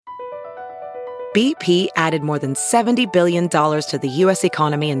BP added more than $70 billion to the U.S.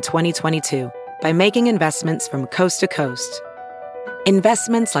 economy in 2022 by making investments from coast to coast.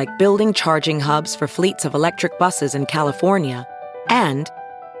 Investments like building charging hubs for fleets of electric buses in California and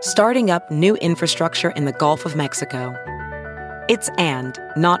starting up new infrastructure in the Gulf of Mexico. It's and,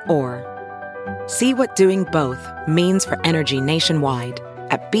 not or. See what doing both means for energy nationwide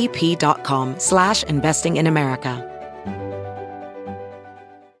at bp.com/investing in America.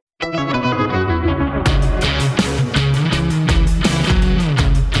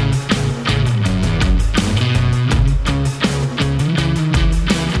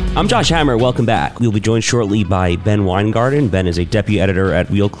 I'm Josh Hammer. Welcome back. We'll be joined shortly by Ben Weingarten. Ben is a deputy editor at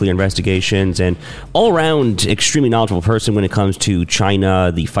Real Clear Investigations and all-around extremely knowledgeable person when it comes to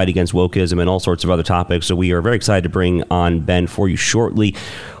China, the fight against wokeism, and all sorts of other topics. So we are very excited to bring on Ben for you shortly.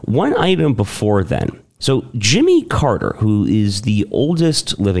 One item before then. So Jimmy Carter, who is the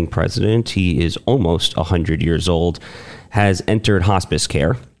oldest living president, he is almost 100 years old, has entered hospice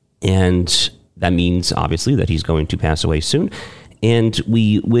care. And that means, obviously, that he's going to pass away soon. And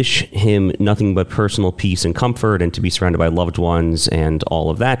we wish him nothing but personal peace and comfort and to be surrounded by loved ones and all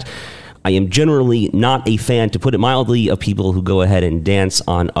of that. I am generally not a fan, to put it mildly, of people who go ahead and dance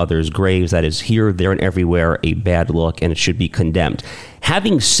on others' graves. That is here, there, and everywhere a bad look, and it should be condemned.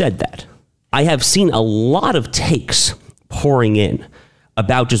 Having said that, I have seen a lot of takes pouring in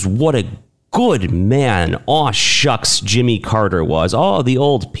about just what a good man, aw shucks, Jimmy Carter was. Oh, the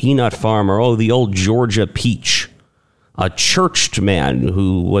old peanut farmer. Oh, the old Georgia peach. A churched man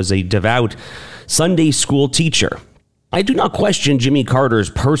who was a devout Sunday school teacher. I do not question Jimmy Carter's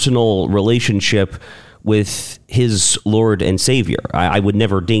personal relationship with his Lord and Savior. I would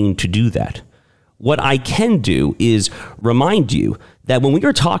never deign to do that. What I can do is remind you that when we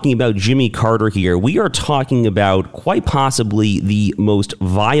are talking about Jimmy Carter here, we are talking about quite possibly the most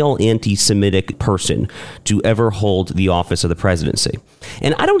vile anti-Semitic person to ever hold the office of the presidency.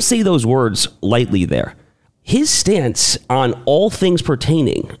 And I don't say those words lightly there. His stance on all things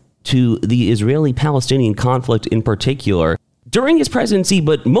pertaining to the Israeli-Palestinian conflict in particular, during his presidency,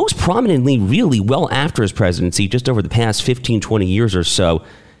 but most prominently really well after his presidency, just over the past 15, 20 years or so,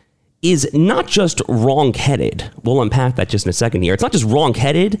 is not just wrong-headed. We'll unpack that just in a second here. It's not just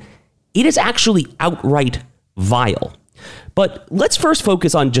wrong-headed, it is actually outright vile. But let's first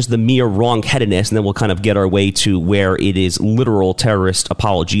focus on just the mere wrong-headedness, and then we'll kind of get our way to where it is literal terrorist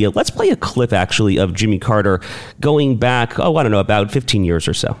apologia. Let's play a clip, actually, of Jimmy Carter going back, about 15 years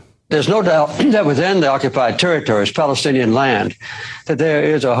or so. There's no doubt that within the occupied territories, Palestinian land, that there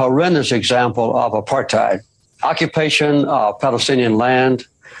is a horrendous example of apartheid. Occupation of Palestinian land,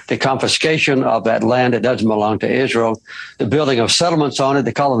 the confiscation of that land that doesn't belong to Israel, the building of settlements on it,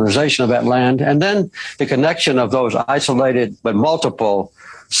 the colonization of that land, and then the connection of those isolated but multiple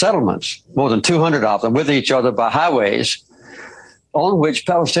settlements, more than 200 of them, with each other by highways on which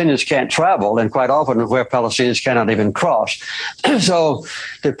Palestinians can't travel, and quite often where Palestinians cannot even cross. So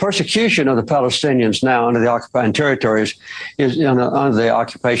the persecution of the Palestinians now under the occupied territories is under the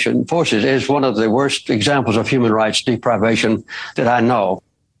occupation forces is one of the worst examples of human rights deprivation that I know.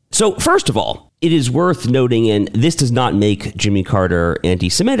 So first of all, it is worth noting, and this does not make Jimmy Carter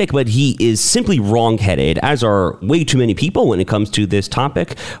anti-Semitic, but he is simply wrong-headed, as are way too many people when it comes to this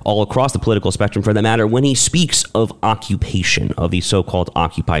topic, all across the political spectrum for that matter, when he speaks of occupation of these so-called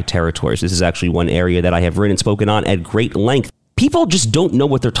occupied territories. This is actually one area that I have written and spoken on at great length. People just don't know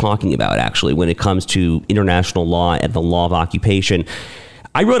what they're talking about, actually, when it comes to international law and the law of occupation.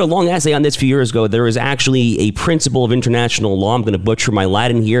 I wrote a long essay on this a few years ago. There is actually a principle of international law. I'm going to butcher my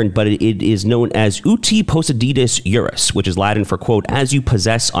Latin here, but it is known as uti possidetis juris, which is Latin for, quote, as you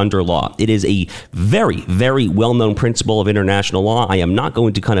possess under law. It is a very, very well-known principle of international law. I am not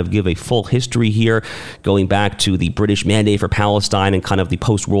going to kind of give a full history here, going back to the British mandate for Palestine and kind of the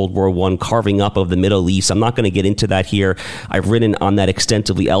post-World War I carving up of the Middle East. I'm not going to get into that here. I've written on that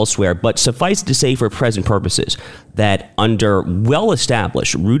extensively elsewhere, but suffice to say for present purposes that under well-established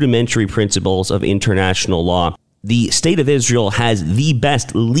rudimentary principles of international law, the state of Israel has the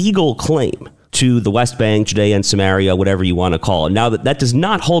best legal claim to the West Bank, Judea and Samaria, whatever you want to call it. Now, that does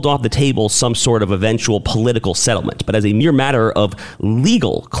not hold off the table some sort of eventual political settlement, but as a mere matter of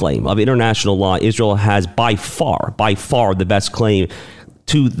legal claim of international law, Israel has by far the best claim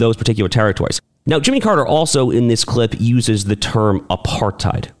to those particular territories. Now, Jimmy Carter also in this clip uses the term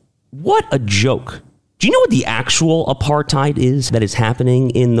apartheid. What a joke. Do you know what the actual apartheid is that is happening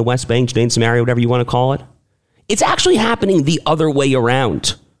in the West Bank, Judea and Samaria, whatever you want to call it? It's actually happening the other way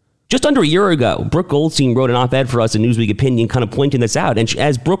around. Just under a year ago, Brooke Goldstein wrote an op-ed for us in Newsweek Opinion kind of pointing this out. And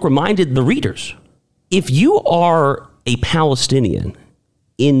as Brooke reminded the readers, if you are a Palestinian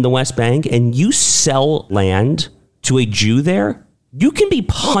in the West Bank and you sell land to a Jew there, you can be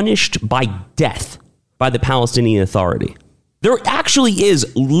punished by death by the Palestinian Authority. There actually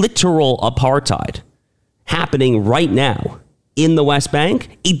is literal apartheid happening right now in the West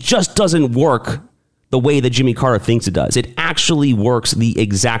Bank. It just doesn't work the way that Jimmy Carter thinks it does. It actually works the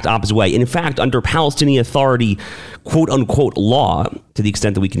exact opposite way. And in fact, under Palestinian Authority, quote unquote, law, to the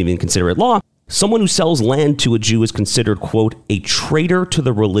extent that we can even consider it law, someone who sells land to a Jew is considered, quote, a traitor to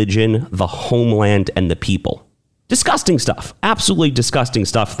the religion, the homeland, and the people. Disgusting stuff. Absolutely disgusting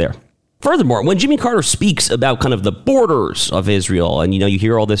stuff there. Furthermore, when Jimmy Carter speaks about kind of the borders of Israel, and, you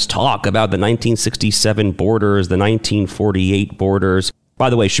hear all this talk about the 1967 borders, the 1948 borders. By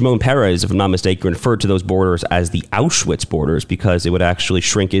the way, Shimon Peres, if I'm not mistaken, referred to those borders as the Auschwitz borders because it would actually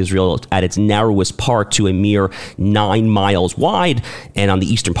shrink Israel at its narrowest part to a mere 9 miles wide. And on the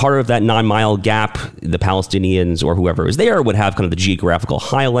eastern part of that 9-mile gap, the Palestinians or whoever was there would have kind of the geographical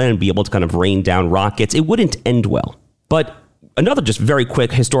highland, be able to kind of rain down rockets. It wouldn't end well. But another just very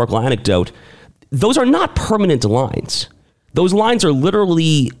quick historical anecdote, those are not permanent lines. Those lines are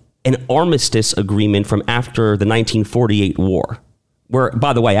literally an armistice agreement from after the 1948 war. Where,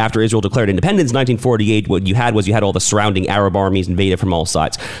 by the way, after Israel declared independence in 1948, what you had all the surrounding Arab armies invaded from all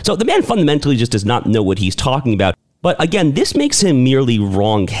sides. So the man fundamentally just does not know what he's talking about. But again, this makes him merely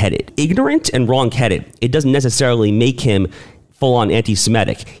wrong-headed. Ignorant and wrong-headed. It doesn't necessarily make him full-on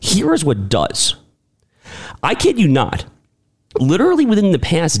anti-Semitic. Here's what does. I kid you not. Literally within the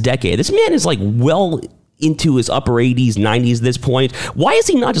past decade, this man is like well into his upper 80s, 90s at this point. Why is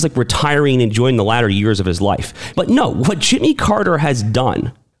he not just like retiring and enjoying the latter years of his life? But no, what Jimmy Carter has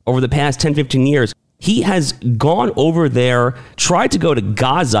done over the past 10, 15 years, he has gone over there, tried to go to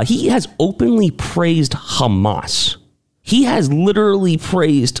Gaza. He has openly praised Hamas. He has literally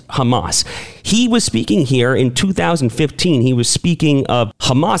praised Hamas. He was speaking here in 2015. He was speaking of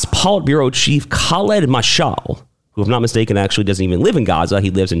Hamas Politburo chief Khaled Mashal, who, if I'm not mistaken, actually doesn't even live in Gaza. He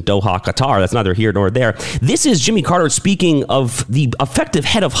lives in Doha, Qatar. That's neither here nor there. This is Jimmy Carter speaking of the effective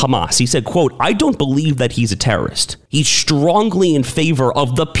head of Hamas. He said, quote, I don't believe that he's a terrorist. He's strongly in favor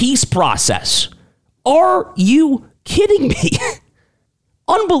of the peace process. Are you kidding me?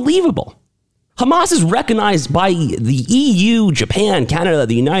 Unbelievable. Hamas is recognized by the EU, Japan, Canada,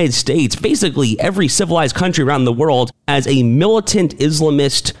 the United States, basically every civilized country around the world as a militant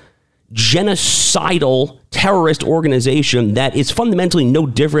Islamist genocidal terrorist organization that is fundamentally no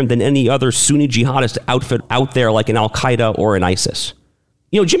different than any other Sunni jihadist outfit out there like an Al-Qaeda or an ISIS.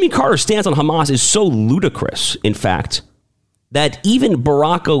 Jimmy Carter's stance on Hamas is so ludicrous, in fact, that even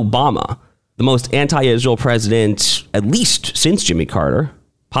Barack Obama, the most anti-Israel president, at least since Jimmy Carter,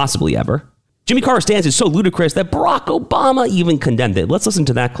 possibly ever, Jimmy Carter's stance is so ludicrous that Barack Obama even condemned it. Let's listen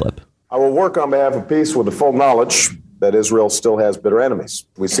to that clip. I will work on behalf of peace with the full knowledge that Israel still has bitter enemies.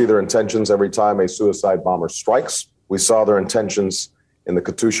 We see their intentions every time a suicide bomber strikes. We saw their intentions in the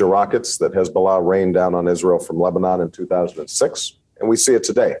Katyusha rockets that Hezbollah rained down on Israel from Lebanon in 2006. And we see it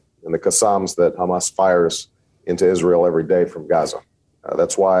today in the Qassams that Hamas fires into Israel every day from Gaza.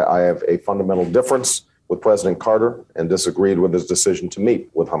 That's why I have a fundamental difference with President Carter and disagreed with his decision to meet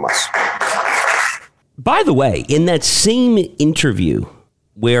with Hamas. By the way, in that same interview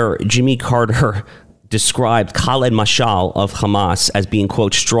where Jimmy Carter described Khaled Mashal of Hamas as being,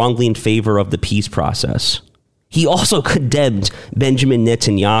 quote, strongly in favor of the peace process, he also condemned Benjamin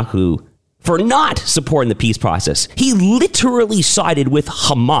Netanyahu for not supporting the peace process. He literally sided with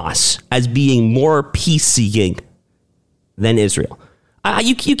Hamas as being more peace-seeking than Israel.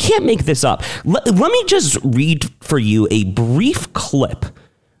 You can't make this up. Let me just read for you a brief clip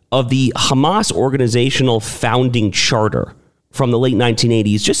of the Hamas organizational founding charter from the late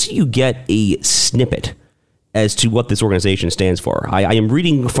 1980s, just so you get a snippet as to what this organization stands for. I am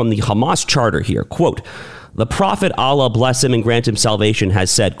reading from the Hamas charter here. Quote, the Prophet, Allah bless him and grant him salvation, has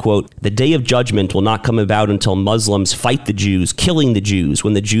said, quote, the day of judgment will not come about until Muslims fight the Jews, killing the Jews,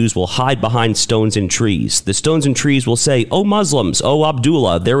 when the Jews will hide behind stones and trees. The stones and trees will say, O Muslims, O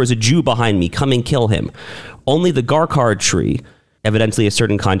Abdullah, there is a Jew behind me, come and kill him. Only the Garkar tree, evidently a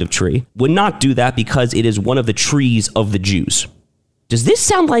certain kind of tree, would not do that because it is one of the trees of the Jews. Does this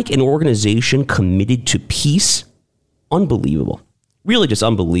sound like an organization committed to peace? Unbelievable. Really just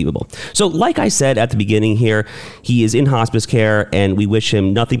unbelievable. So like I said at the beginning here, he is in hospice care and we wish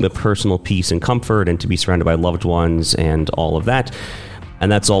him nothing but personal peace and comfort and to be surrounded by loved ones and all of that.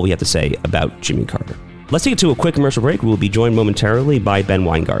 And that's all we have to say about Jimmy Carter. Let's take it to a quick commercial break. We will be joined momentarily by Ben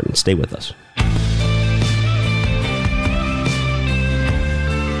Weingarten. Stay with us.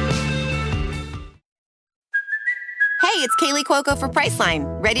 Hey, it's Kaylee Cuoco for Priceline.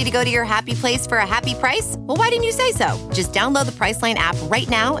 Ready to go to your happy place for a happy price? Well, why didn't you say so? Just download the Priceline app right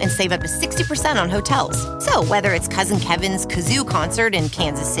now and save up to 60% on hotels. So whether it's Cousin Kevin's Kazoo Concert in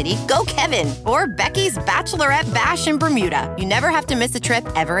Kansas City, go Kevin, or Becky's Bachelorette Bash in Bermuda, you never have to miss a trip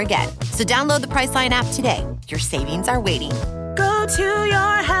ever again. So download the Priceline app today. Your savings are waiting. Go to your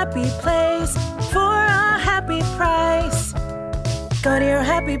happy place for a happy price. Go to your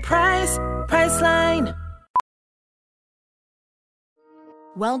happy price, Priceline.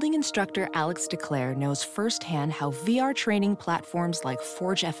 Welding instructor Alex DeClaire knows firsthand how VR training platforms like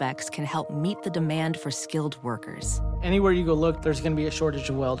ForgeFX can help meet the demand for skilled workers. Anywhere you go look, there's going to be a shortage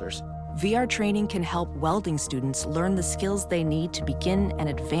of welders. VR training can help welding students learn the skills they need to begin and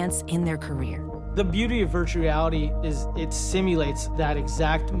advance in their career. The beauty of virtual reality is it simulates that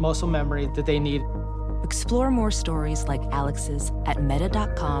exact muscle memory that they need. Explore more stories like Alex's at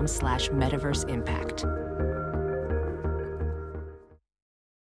meta.com/metaverseimpact.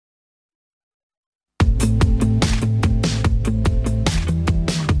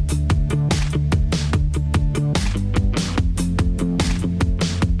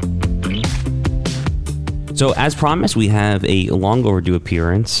 So, as promised, we have a long overdue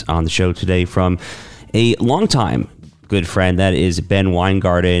appearance on the show today from a longtime good friend. That is Ben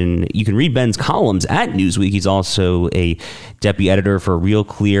Weingarten. You can read Ben's columns at Newsweek. He's also a deputy editor for Real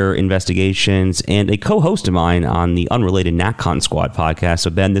Clear Investigations and a co-host of mine on the unrelated NatCon Squad podcast.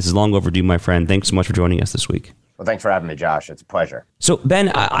 So, Ben, this is long overdue, my friend. Thanks so much for joining us this week. Well, thanks for having me, Josh. It's a pleasure. So,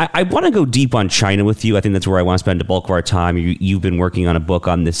 Ben, I want to go deep on China with you. I think that's where I want to spend the bulk of our time. You've been working on a book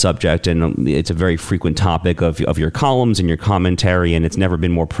on this subject, and it's a very frequent topic of your columns and your commentary, and it's never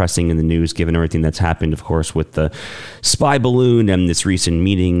been more pressing in the news given everything that's happened, of course, with the spy balloon and this recent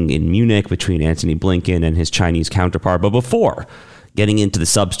meeting in Munich between Antony Blinken and his Chinese counterpart. But before getting into the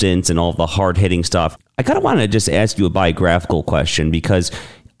substance and all the hard-hitting stuff, I kind of want to just ask you a biographical question, because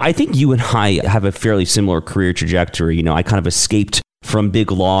I think you and I have a fairly similar career trajectory. You know, I kind of escaped from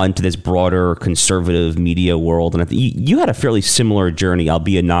big law into this broader conservative media world. And you had a fairly similar journey,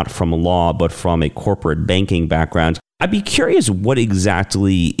 albeit not from law, but from a corporate banking background. I'd be curious what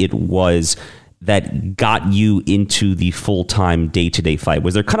exactly it was that got you into the full-time day-to-day fight.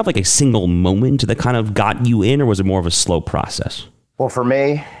 Was there kind of like a single moment that kind of got you in, or was it more of a slow process? Well, for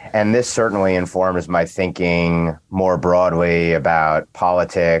me, and this certainly informs my thinking more broadly about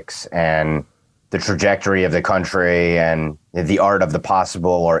politics and the trajectory of the country and the art of the possible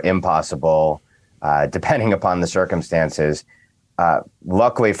or impossible, depending upon the circumstances.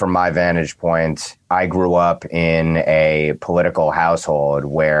 Luckily, from my vantage point, I grew up in a political household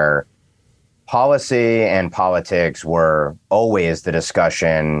where policy and politics were always the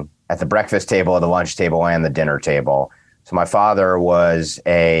discussion at the breakfast table, the lunch table, and the dinner table. So my father was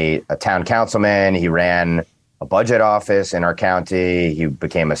a town councilman. He ran a budget office in our county. He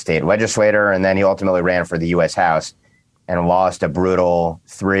became a state legislator, and then he ultimately ran for the U.S. House and lost a brutal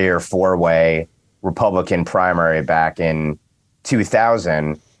 3 or 4-way Republican primary back in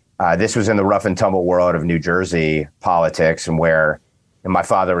 2000. This was in the rough and tumble world of New Jersey politics, and where my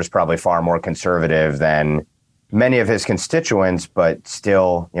father was probably far more conservative than many of his constituents, but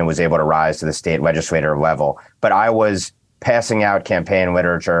still was able to rise to the state legislator level. But I was passing out campaign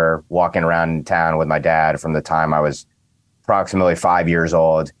literature, walking around town with my dad from the time I was approximately 5 years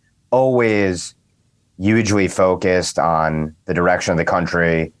old, always hugely focused on the direction of the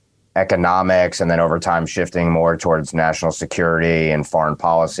country, economics, and then over time shifting more towards national security and foreign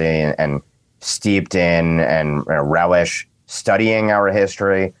policy, and steeped in and relish studying our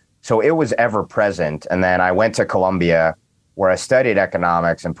history. So it was ever present. And then I went to Columbia, where I studied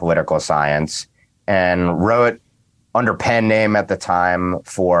economics and political science, and wrote under pen name at the time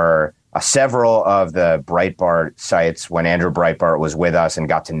for several of the Breitbart sites when Andrew Breitbart was with us, and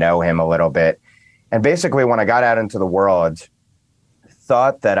got to know him a little bit. And basically, when I got out into the world,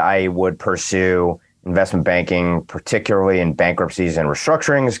 thought that I would pursue investment banking, particularly in bankruptcies and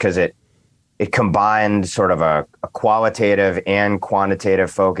restructurings, because it combined sort of a qualitative and quantitative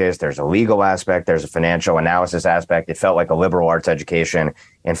focus. There's a legal aspect, there's a financial analysis aspect. It felt like a liberal arts education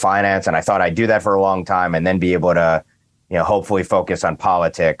in finance. And I thought I'd do that for a long time and then be able to, hopefully focus on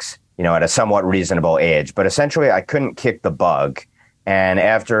politics, at a somewhat reasonable age. But essentially, I couldn't kick the bug. And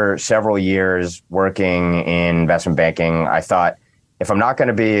after several years working in investment banking, I thought, if I'm not going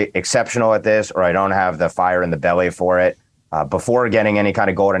to be exceptional at this, or I don't have the fire in the belly for it, before getting any kind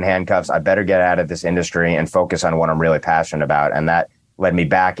of golden handcuffs, I better get out of this industry and focus on what I'm really passionate about. And that led me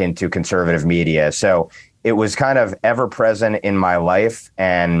back into conservative media. So it was kind of ever present in my life.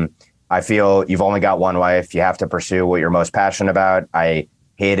 And I feel you've only got one life. You have to pursue what you're most passionate about. I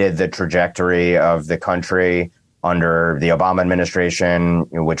hated the trajectory of the country under the Obama administration,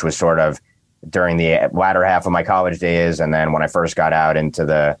 which was sort of during the latter half of my college days. And then when I first got out into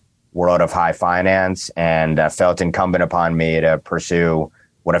the world of high finance, and felt incumbent upon me to pursue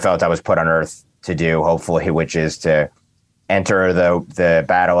what I felt I was put on earth to do, hopefully, which is to enter the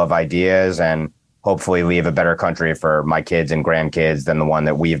battle of ideas and hopefully leave a better country for my kids and grandkids than the one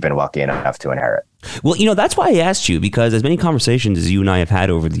that we've been lucky enough to inherit. Well, that's why I asked you, because as many conversations as you and I have had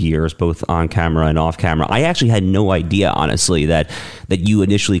over the years, both on camera and off camera, I actually had no idea, honestly, that you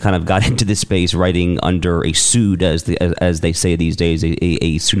initially kind of got into this space writing under a pseudo, as they say these days,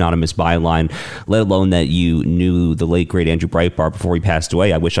 a pseudonymous byline, let alone that you knew the late, great Andrew Breitbart before he passed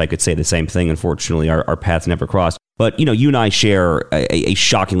away. I wish I could say the same thing. Unfortunately, our paths never crossed. But, you and I share a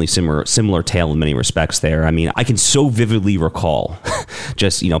shockingly similar tale in many respects there. I mean, I can so vividly recall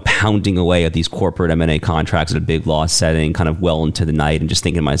just, pounding away at these corporate M&A contracts at a big loss setting kind of well into the night and just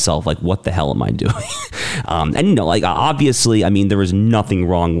thinking to myself, like, what the hell am I doing? And, obviously, I mean, there is nothing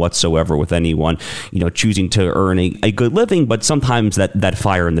wrong whatsoever with anyone, choosing to earn a good living. But sometimes that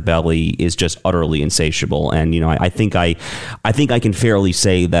fire in the belly is just utterly insatiable. And, I think I can fairly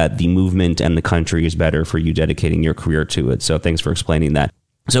say that the movement and the country is better for you dedicating your career to it. So thanks for explaining that.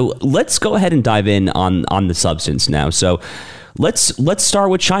 So let's go ahead and dive in on the substance now. So let's start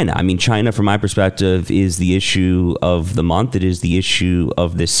with China. I mean, China, from my perspective, is the issue of the month. It is the issue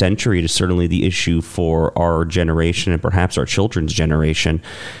of this century. It is certainly the issue for our generation and perhaps our children's generation.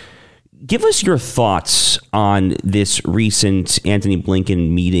 Give us your thoughts on this recent Antony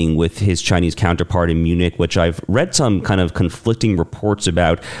Blinken meeting with his Chinese counterpart in Munich, which I've read some kind of conflicting reports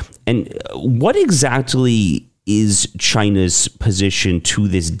about. And what exactly is China's position to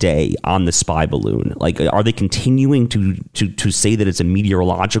this day on the spy balloon? Like, are they continuing to say that it's a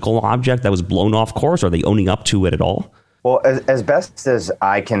meteorological object that was blown off course? Are they owning up to it at all? Well, as best as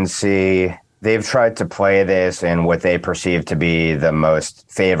I can see, they've tried to play this in what they perceive to be the most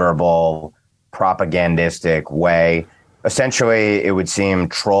favorable propagandistic way. Essentially, it would seem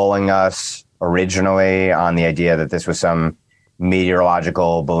trolling us originally on the idea that this was some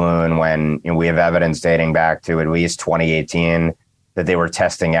meteorological balloon when we have evidence dating back to at least 2018 that they were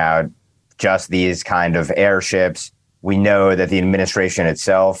testing out just these kind of airships. We know that the administration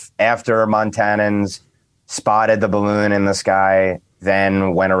itself, after Montanans spotted the balloon in the sky,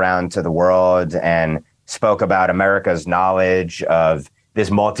 then went around to the world and spoke about America's knowledge of this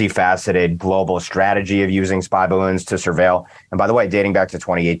multifaceted global strategy of using spy balloons to surveil. And by the way, dating back to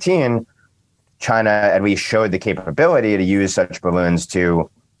 2018, China at least showed the capability to use such balloons to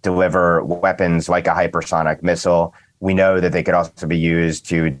deliver weapons like a hypersonic missile. We know that they could also be used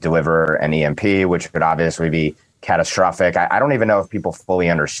to deliver an EMP, which could obviously be catastrophic. I don't even know if people fully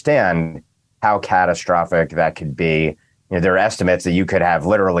understand how catastrophic that could be. There are estimates that you could have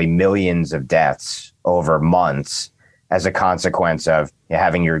literally millions of deaths over months as a consequence of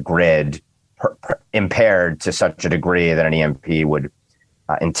having your grid impaired to such a degree that an EMP would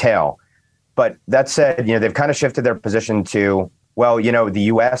entail. But that said, they've kind of shifted their position to, well, the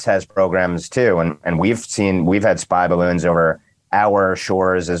U.S. has programs too, and we've had spy balloons over our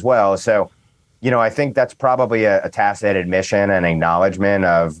shores as well. So, I think that's probably a tacit admission and acknowledgement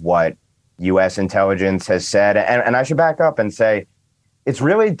of what U.S. intelligence has said. And I should back up and say it's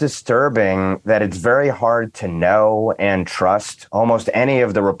really disturbing that it's very hard to know and trust almost any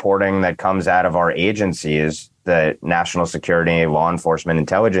of the reporting that comes out of our agencies, the national security, law enforcement,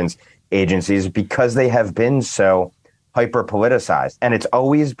 intelligence agencies, because they have been so hyper politicized. And it's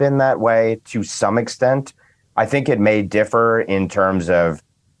always been that way to some extent. I think it may differ in terms of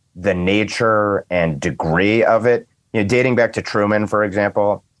the nature and degree of it. Dating back to Truman, for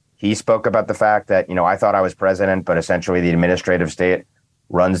example, he spoke about the fact that, I thought I was president, but essentially the administrative state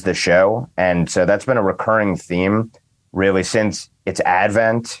runs the show. And so that's been a recurring theme really since its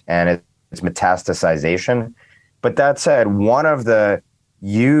advent and its metastasization. But that said, one of the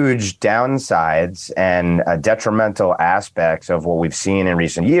huge downsides and detrimental aspects of what we've seen in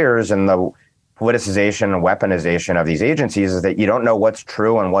recent years and the politicization and weaponization of these agencies is that you don't know what's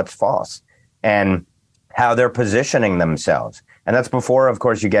true and what's false and how they're positioning themselves. And that's before, of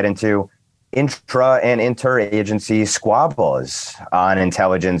course, you get into intra and interagency squabbles on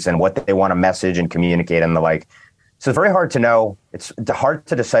intelligence and what they want to message and communicate and the like. So it's very hard to know. It's hard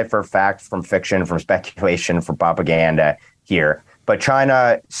to decipher fact from fiction, from speculation, from propaganda here. But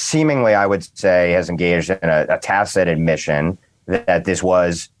China seemingly, I would say, has engaged in a tacit admission that this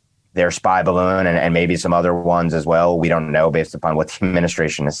was their spy balloon and maybe some other ones as well. We don't know based upon what the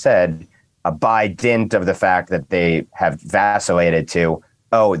administration has said, by dint of the fact that they have vacillated to,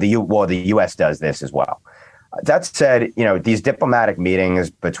 the U.S. does this as well. That said, these diplomatic meetings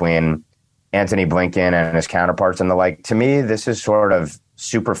between Antony Blinken and his counterparts and the like. To me, this is sort of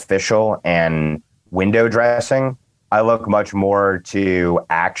superficial and window dressing. I look much more to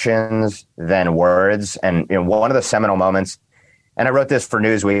actions than words. And one of the seminal moments, and I wrote this for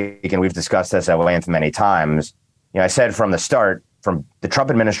Newsweek, and we've discussed this at length many times. I said from the start, from the Trump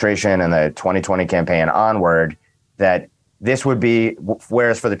administration and the 2020 campaign onward, that this would be,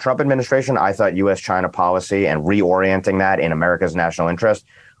 whereas for the Trump administration, I thought U.S.-China policy and reorienting that in America's national interest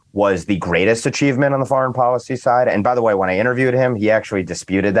was the greatest achievement on the foreign policy side. And by the way, when I interviewed him, he actually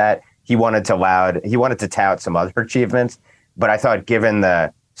disputed that. He wanted to tout some other achievements. But I thought, given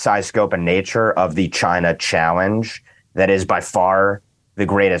the size, scope, and nature of the China challenge, that is by far the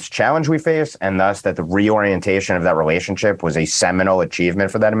greatest challenge we face, and thus that the reorientation of that relationship was a seminal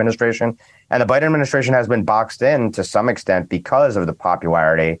achievement for that administration. And the Biden administration has been boxed in to some extent because of the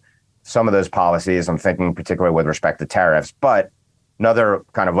popularity of some of those policies. I'm thinking particularly with respect to tariffs. But another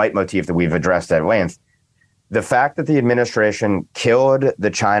kind of leitmotif that we've addressed at length, the fact that the administration killed the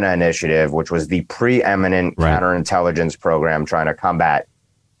China Initiative, which was the preeminent counterintelligence program trying to combat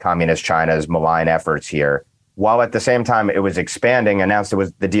communist China's malign efforts here, while at the same time it was expanding, announced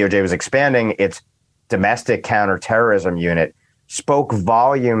the DOJ was expanding its domestic counterterrorism unit, spoke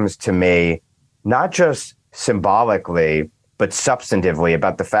volumes to me, not just symbolically, but substantively,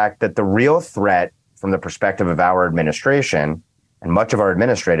 about the fact that the real threat from the perspective of our administration and much of our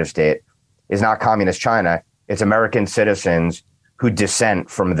administrative state is not communist China, it's American citizens who dissent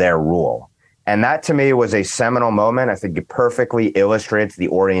from their rule. And that to me was a seminal moment. I think it perfectly illustrates the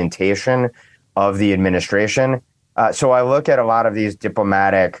orientation of the administration. So I look at a lot of these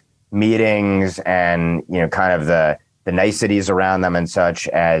diplomatic meetings and, kind of the niceties around them and such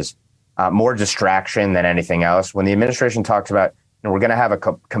as more distraction than anything else. When the administration talks about, we're going to have a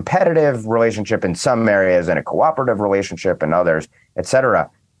competitive relationship in some areas and a cooperative relationship in others, et cetera.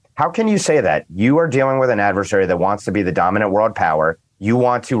 How can you say that? You are dealing with an adversary that wants to be the dominant world power. You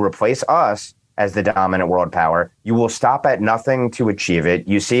want to replace us as the dominant world power. You will stop at nothing to achieve it.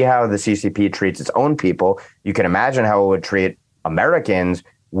 You see how the CCP treats its own people. You can imagine how it would treat Americans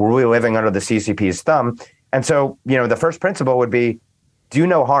were we living under the CCP's thumb. And so, the first principle would be, do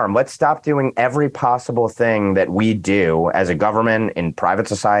no harm. Let's stop doing every possible thing that we do as a government in private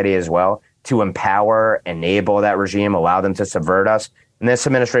society as well to empower, enable that regime, allow them to subvert us. And this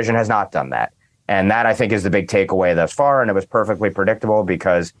administration has not done that. And that, I think, is the big takeaway thus far. And it was perfectly predictable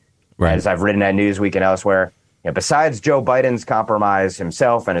because, as I've written at Newsweek and elsewhere, besides Joe Biden's compromise,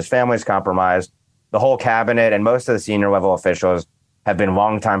 himself and his family's compromise, the whole cabinet and most of the senior level officials have been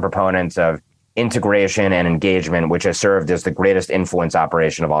longtime proponents of integration and engagement, which has served as the greatest influence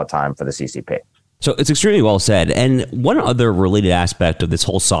operation of all time for the CCP. So it's extremely well said. And one other related aspect of this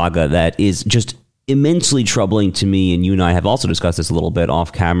whole saga that is just immensely troubling to me, and you and I have also discussed this a little bit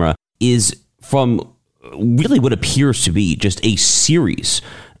off camera, is from really what appears to be just a series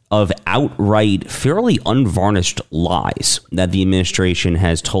of outright, fairly unvarnished lies that the administration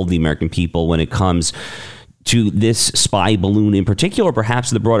has told the American people when it comes to this spy balloon in particular, perhaps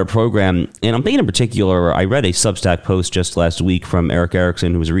the broader program. And I'm thinking in particular, I read a Substack post just last week from Eric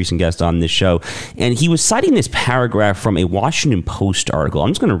Erickson, who was a recent guest on this show, and he was citing this paragraph from a Washington Post article. I'm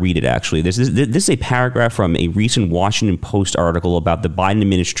just going to read it, actually. This is a paragraph from a recent Washington Post article about the Biden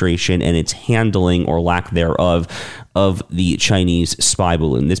administration and its handling or lack thereof of the Chinese spy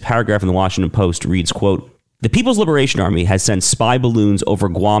balloon. This paragraph in the Washington Post reads, quote, "The People's Liberation Army has sent spy balloons over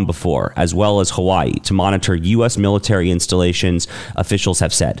Guam before, as well as Hawaii, to monitor U.S. military installations, officials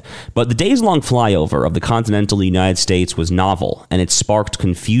have said. But the days-long flyover of the continental United States was novel, and it sparked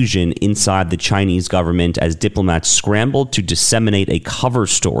confusion inside the Chinese government as diplomats scrambled to disseminate a cover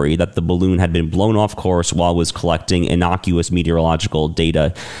story that the balloon had been blown off course while it was collecting innocuous meteorological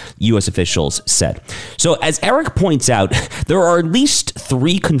data," U.S. officials said. So as Eric points out, there are at least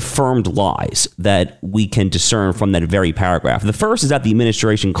 3 confirmed lies that we can discern from that very paragraph. The first is that the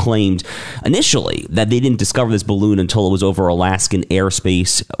administration claimed initially that they didn't discover this balloon until it was over Alaskan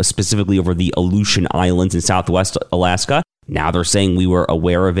airspace, specifically over the Aleutian Islands in southwest Alaska. Now they're saying we were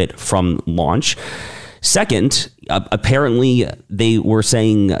aware of it from launch. Second, apparently they were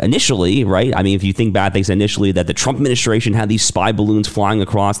saying initially, right? I mean, if you think back, they said initially that the Trump administration had these spy balloons flying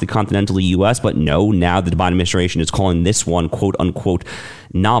across the continental U.S., but no, now the Biden administration is calling this one, quote unquote,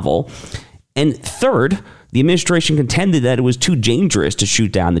 novel. And third, the administration contended that it was too dangerous to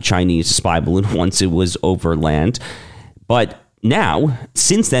shoot down the Chinese spy balloon once it was over land. But now,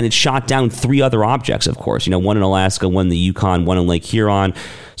 since then, it's shot down 3 other objects, of course. One in Alaska, one in the Yukon, one in Lake Huron.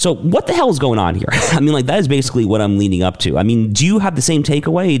 So what the hell is going on here? I mean, that is basically what I'm leading up to. I mean, do you have the same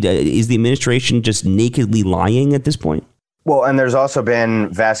takeaway? Is the administration just nakedly lying at this point? Well, and there's also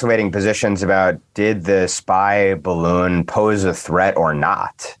been vacillating positions about did the spy balloon pose a threat or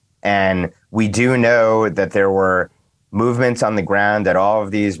not? And we do know that there were movements on the ground at all of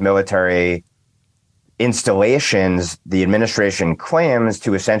these military installations. The administration claims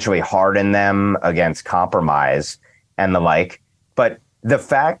to essentially harden them against compromise and the like. But the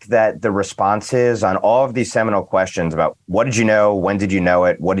fact that the responses on all of these seminal questions about what did you know, when did you know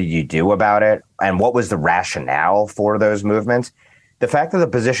it, what did you do about it, and what was the rationale for those movements, the fact that the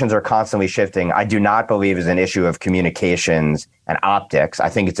positions are constantly shifting, I do not believe is an issue of communications and optics. I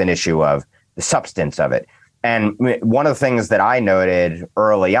think it's an issue of the substance of it. And one of the things that I noted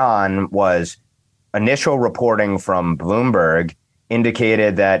early on was initial reporting from Bloomberg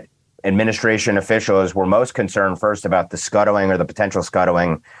indicated that administration officials were most concerned first about the scuttling or the potential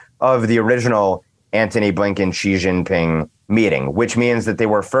scuttling of the original Antony Blinken Xi Jinping meeting, which means that they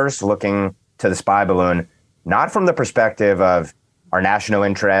were first looking to the spy balloon, not from the perspective of our national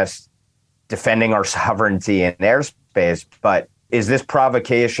interest, defending our sovereignty in airspace, but is this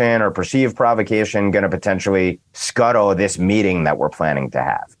provocation or perceived provocation going to potentially scuttle this meeting that we're planning to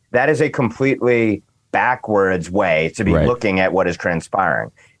have? That is a completely backwards way to be looking at what is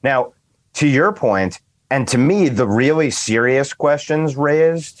transpiring. Now, to your point, and to me, the really serious questions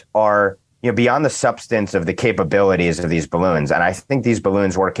raised are, beyond the substance of the capabilities of these balloons. And I think these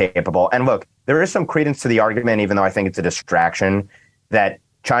balloons were capable. And look, there is some credence to the argument, even though I think it's a distraction, that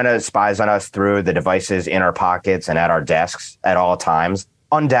China spies on us through the devices in our pockets and at our desks at all times.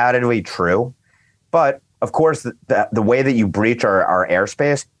 Undoubtedly true. But of course, the way that you breach our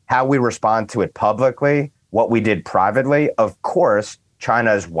airspace, how we respond to it publicly, what we did privately, of course,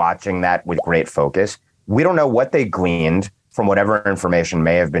 China is watching that with great focus. We don't know what they gleaned from whatever information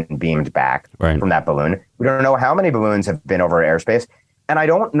may have been beamed back from that balloon. We don't know how many balloons have been over airspace. And I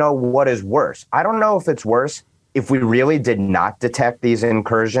don't know what is worse. I don't know if it's worse if we really did not detect these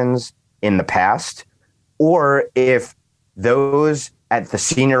incursions in the past, or if those at the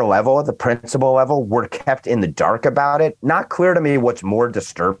senior level, the principal level, were kept in the dark about it. Not clear to me what's more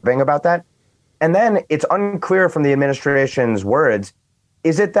disturbing about that. And then it's unclear from the administration's words,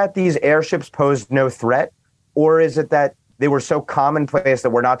 is it that these airships posed no threat, or is it that they were so commonplace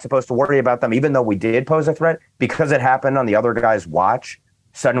that we're not supposed to worry about them, even though we did pose a threat? Because it happened on the other guy's watch,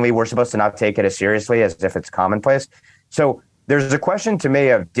 suddenly we're supposed to not take it as seriously as if it's commonplace. So there's a question to me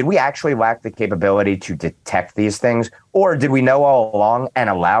of, did we actually lack the capability to detect these things, or did we know all along and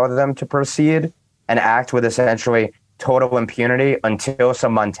allow them to proceed and act with essentially total impunity until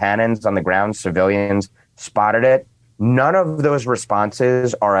some Montanans on the ground, civilians, spotted it? None of those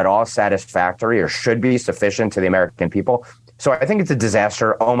responses are at all satisfactory or should be sufficient to the American people. So I think it's a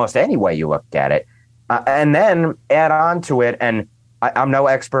disaster almost any way you look at it. And then add on to it, and I'm no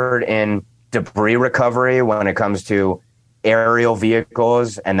expert in debris recovery when it comes to aerial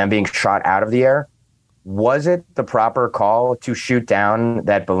vehicles and then being shot out of the air. Was it the proper call to shoot down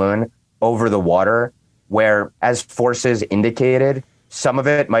that balloon over the water where, as forces indicated, some of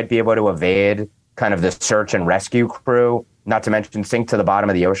it might be able to evade kind of the search and rescue crew, not to mention sink to the bottom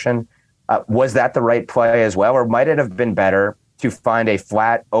of the ocean? Was that the right play as well? Or might it have been better to find a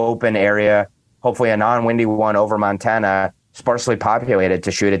flat, open area, hopefully a non-windy one over Montana, sparsely populated,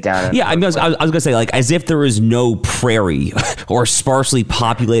 to shoot it down? Yeah, I was going to say, like, as if there is no prairie or sparsely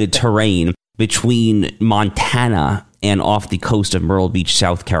populated terrain between Montana and off the coast of Myrtle Beach,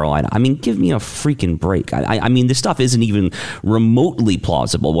 South Carolina. I mean, give me a freaking break. I mean, this stuff isn't even remotely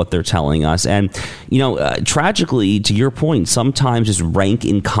plausible, what they're telling us. And, tragically, to your point, sometimes just rank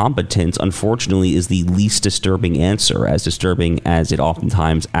incompetence, unfortunately, is the least disturbing answer, as disturbing as it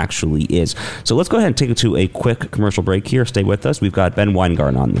oftentimes actually is. So let's go ahead and take it to a quick commercial break here. Stay with us. We've got Ben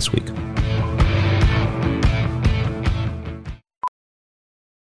Weingarten on this week.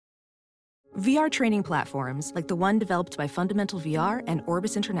 VR training platforms, like the one developed by Fundamental VR and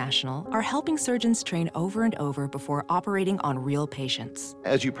Orbis International, are helping surgeons train over and over before operating on real patients.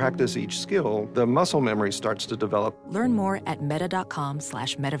 As you practice each skill, the muscle memory starts to develop. Learn more at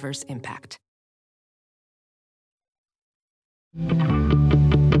meta.com/metaverseimpact.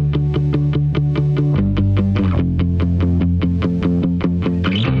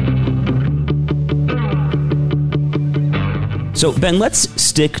 So, Ben, let's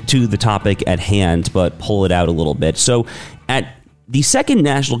stick to the topic at hand, but pull it out a little bit. So, at the second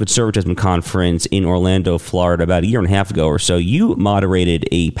National Conservatism Conference in Orlando, Florida, about a year and a half ago or so, you moderated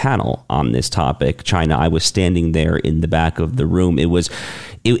a panel on this topic, China. I was standing there in the back of the room. It was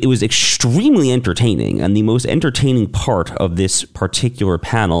it was extremely entertaining. And the most entertaining part of this particular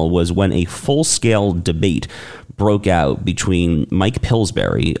panel was when a full-scale debate broke out between Mike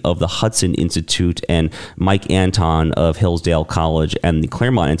Pillsbury of the Hudson Institute and Mike Anton of Hillsdale College and the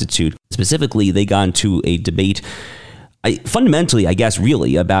Claremont Institute. Specifically, they got into a debate fundamentally, I guess,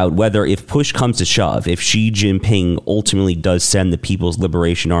 really about whether, if push comes to shove, if Xi Jinping ultimately does send the People's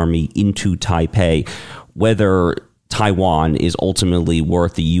Liberation Army into Taipei, whether Taiwan is ultimately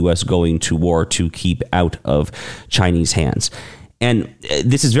worth the U.S. going to war to keep out of Chinese hands. And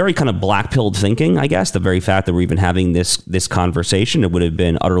this is very kind of black-pilled thinking, I guess, the very fact that we're even having this conversation. It would have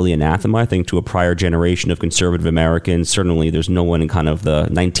been utterly anathema, I think, to a prior generation of conservative Americans. Certainly, there's no one in kind of the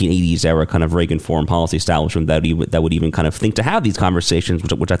 1980s era kind of Reagan foreign policy establishment that would even kind of think to have these conversations,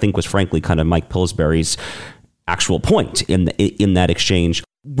 which I think was frankly kind of Mike Pillsbury's actual point in that exchange.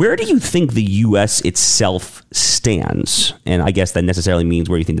 Where do you think the U.S. itself stands? And I guess that necessarily means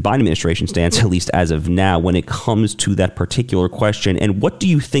where you think the Biden administration stands, at least as of now, when it comes to that particular question. And what do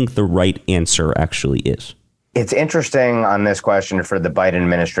you think the right answer actually is? It's interesting on this question for the Biden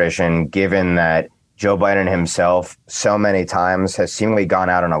administration, given that Joe Biden himself so many times has seemingly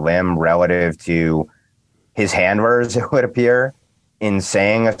gone out on a limb relative to his handlers, it would appear, in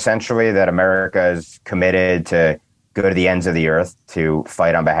saying essentially that America is committed to go to the ends of the earth to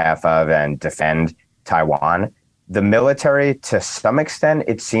fight on behalf of and defend Taiwan. The military, to some extent,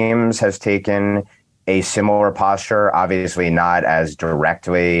 it seems, has taken a similar posture, obviously not as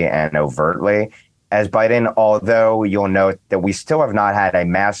directly and overtly as Biden, although you'll note that we still have not had a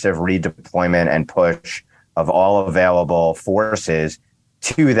massive redeployment and push of all available forces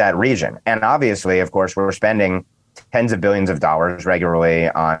to that region. And obviously, of course, we're spending tens of billions of dollars regularly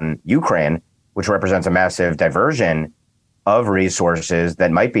on Ukraine, which represents a massive diversion of resources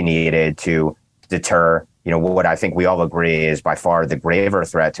that might be needed to deter, what I think we all agree is by far the graver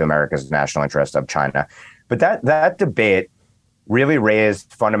threat to America's national interest of China. But that debate really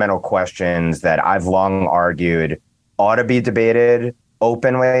raised fundamental questions that I've long argued ought to be debated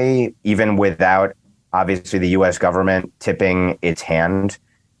openly, even without, obviously, the U.S. government tipping its hand,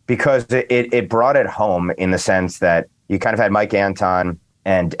 because it brought it home in the sense that you kind of had Mike Anton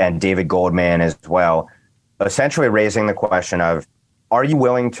and David Goldman as well, essentially raising the question of, are you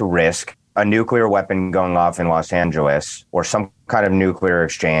willing to risk a nuclear weapon going off in Los Angeles or some kind of nuclear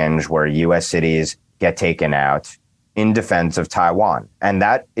exchange where U.S. cities get taken out in defense of Taiwan? And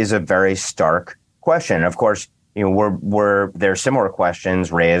that is a very stark question. Of course, there are similar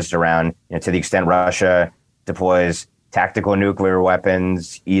questions raised around, to the extent Russia deploys tactical nuclear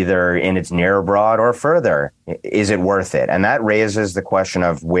weapons, either in its near abroad or further, is it worth it? And that raises the question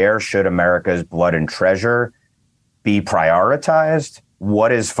of, where should America's blood and treasure be prioritized?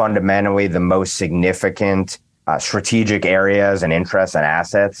 What is fundamentally the most significant strategic areas and interests and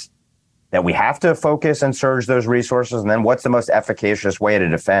assets that we have to focus and surge those resources? And then what's the most efficacious way to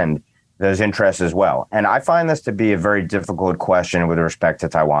defend those interests as well? And I find this to be a very difficult question with respect to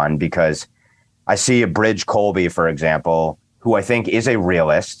Taiwan, because I see a Bridge Colby, for example, who I think is a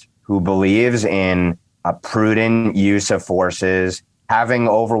realist, who believes in a prudent use of forces, having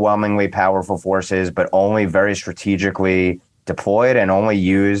overwhelmingly powerful forces, but only very strategically deployed and only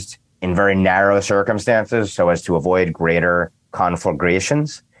used in very narrow circumstances so as to avoid greater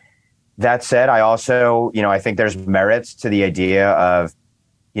conflagrations. That said, I also, I think there's merits to the idea of,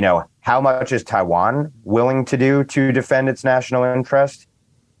 how much is Taiwan willing to do to defend its national interest?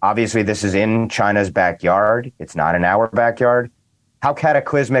 Obviously, this is in China's backyard. It's not in our backyard. How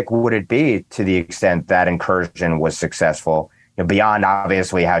cataclysmic would it be to the extent that incursion was successful, beyond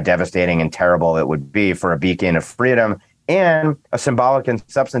obviously how devastating and terrible it would be for a beacon of freedom and a symbolic and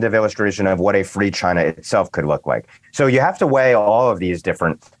substantive illustration of what a free China itself could look like? So you have to weigh all of these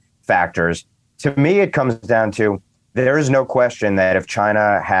different factors. To me, it comes down to, there is no question that if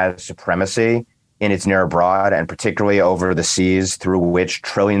China has supremacy in its near abroad, and particularly over the seas through which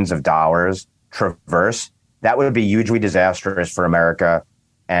trillions of dollars traverse, that would be hugely disastrous for America.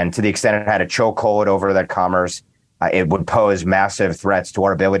 And to the extent it had a chokehold over that commerce, it would pose massive threats to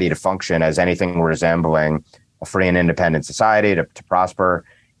our ability to function as anything resembling a free and independent society, to prosper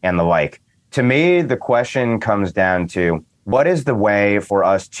and the like. To me, the question comes down to, what is the way for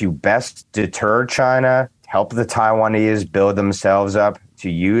us to best deter China, help the Taiwanese build themselves up, to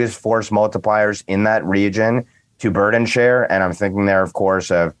use force multipliers in that region to burden share? And I'm thinking there, of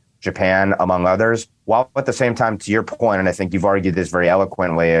course, of Japan, among others, while at the same time, to your point, and I think you've argued this very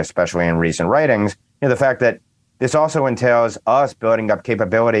eloquently, especially in recent writings, the fact that this also entails us building up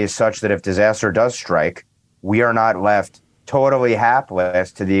capabilities such that if disaster does strike, we are not left totally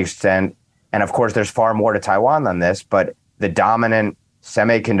hapless, to the extent, and of course, there's far more to Taiwan than this, but the dominant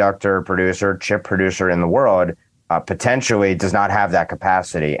semiconductor producer, chip producer in the world, potentially does not have that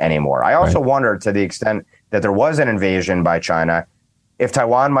capacity anymore. I also wonder, to the extent that there was an invasion by China, if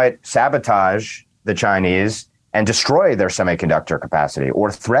Taiwan might sabotage the Chinese and destroy their semiconductor capacity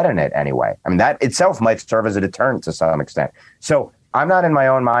or threaten it anyway. I mean, that itself might serve as a deterrent to some extent. So I'm not in my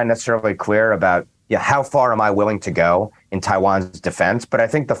own mind necessarily clear about how far am I willing to go in Taiwan's defense. But I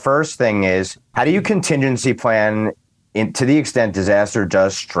think the first thing is, how do you contingency plan to the extent disaster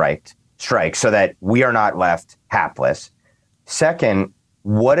does strike so that we are not left hapless? Second,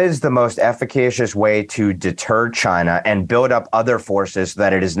 what is the most efficacious way to deter China and build up other forces so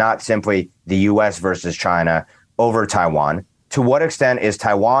that it is not simply the U.S. versus China over Taiwan? To what extent is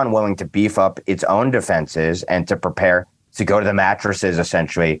Taiwan willing to beef up its own defenses and to prepare to go to the mattresses,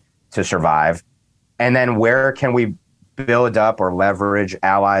 essentially, to survive? And then where can we build up or leverage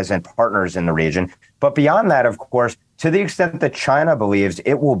allies and partners in the region? But beyond that, of course, to the extent that China believes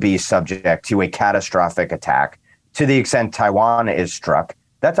it will be subject to a catastrophic attack, to the extent Taiwan is struck,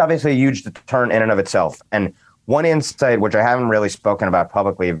 that's obviously a huge deterrent in and of itself. And one insight, which I haven't really spoken about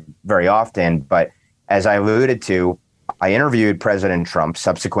publicly very often, but as I alluded to, I interviewed President Trump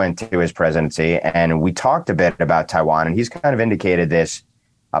subsequent to his presidency, and we talked a bit about Taiwan, and he's kind of indicated this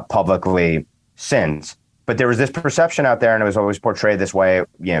publicly since. But there was this perception out there, and it was always portrayed this way.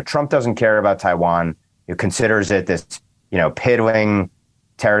 Trump doesn't care about Taiwan. He considers it this, piddling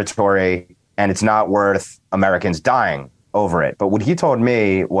territory, and it's not worth Americans dying over it. But what he told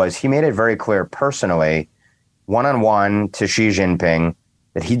me was he made it very clear personally, one-on-one to Xi Jinping,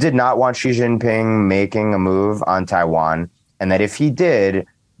 that he did not want Xi Jinping making a move on Taiwan, and that if he did,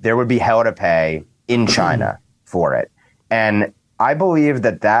 there would be hell to pay in China for it. And I believe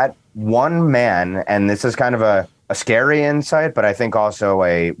that one man, and this is kind of a scary insight, but I think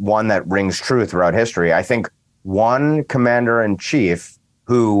also one that rings true throughout history. I think one commander-in-chief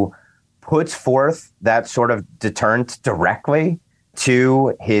who puts forth that sort of deterrent directly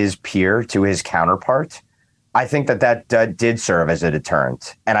to his peer, to his counterpart, I think that did serve as a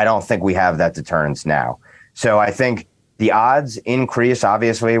deterrent. And I don't think we have that deterrence now. So I think the odds increase,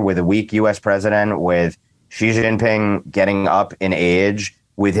 obviously, with a weak U.S. president, with Xi Jinping getting up in age,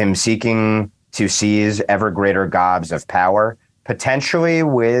 with him seeking to seize ever greater gobs of power, potentially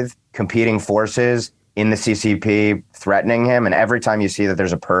with competing forces in the CCP threatening him. And every time you see that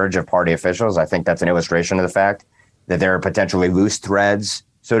there's a purge of party officials, I think that's an illustration of the fact that there are potentially loose threads,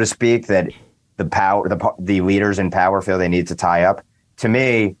 so to speak, that the leaders in power feel they need to tie up. To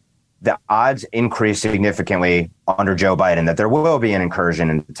me, the odds increase significantly under Joe Biden that there will be an incursion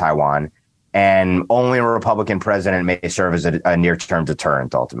into Taiwan, and only a Republican president may serve as a near-term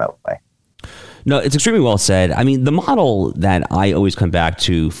deterrent ultimately. No, it's extremely well said. I mean, the model that I always come back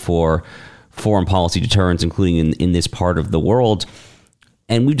to for foreign policy deterrence, including in this part of the world,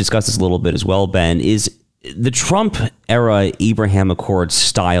 and we've discussed this a little bit as well, Ben, is the Trump era Abraham Accords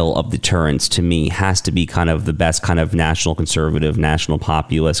style of deterrence, to me, has to be kind of the best kind of national conservative, national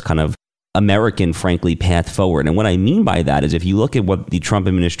populist kind of American, frankly, path forward. And what I mean by that is if you look at what the Trump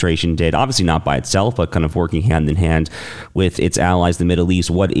administration did, obviously not by itself, but kind of working hand in hand with its allies, the Middle East,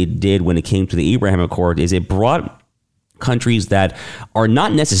 what it did when it came to the Abraham Accord is it brought countries that are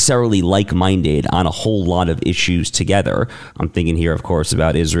not necessarily like-minded on a whole lot of issues together. I'm thinking here, of course,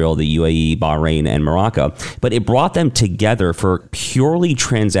 about Israel, the UAE, Bahrain, and Morocco. But it brought them together for purely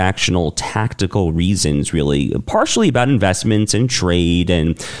transactional, tactical reasons, really, partially about investments and trade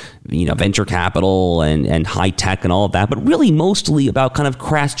and venture capital and high tech and all of that, but really mostly about kind of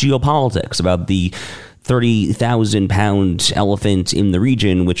crass geopolitics, about the 30,000 pound elephant in the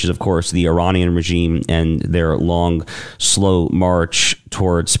region, which is, of course, the Iranian regime and their long, slow march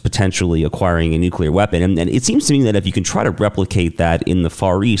towards potentially acquiring a nuclear weapon. And it seems to me that if you can try to replicate that in the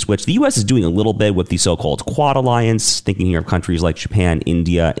Far East, which the U.S. is doing a little bit with the so-called Quad Alliance, thinking here of countries like Japan,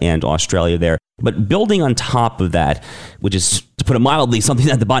 India, and Australia there, but building on top of that, which is, to put it mildly, something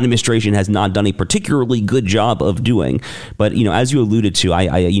that the Biden administration has not done a particularly good job of doing. But, as you alluded to,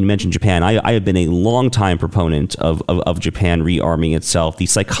 you mentioned Japan. I have been a long-time proponent of Japan rearming itself. The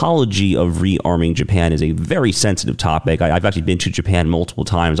psychology of rearming Japan is a very sensitive topic. I've actually been to Japan multiple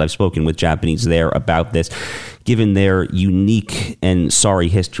times. I've spoken with Japanese there about this. Given their unique and sorry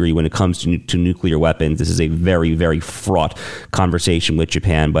history when it comes to nuclear weapons, this is a very, very fraught conversation with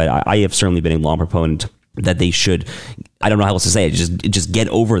Japan. But I have certainly been a long proponent that they should, I don't know how else to say it, just get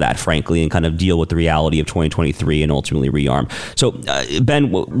over that, frankly, and kind of deal with the reality of 2023 and ultimately rearm. So,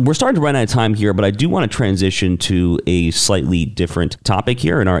 Ben, we're starting to run out of time here, but I do want to transition to a slightly different topic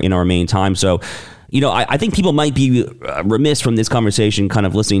here in our main time. So, I think people might be remiss from this conversation kind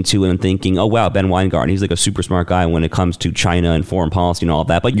of listening to it and thinking, oh, wow, Ben Weingarten, he's like a super smart guy when it comes to China and foreign policy and all of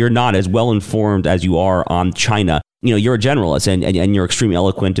that. But you're not as well informed as you are on China. You're a generalist and you're extremely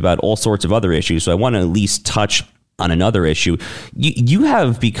eloquent about all sorts of other issues. So I want to at least touch on another issue. You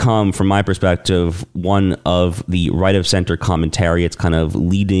have become, from my perspective, one of the right of center commentariat's kind of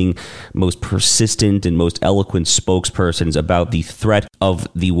leading, most persistent and most eloquent spokespersons about the threat of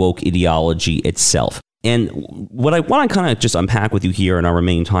the woke ideology itself. And what I want to kind of just unpack with you here in our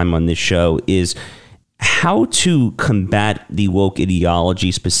remaining time on this show is how to combat the woke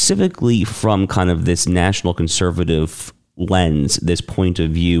ideology, specifically from kind of this national conservative lens, this point of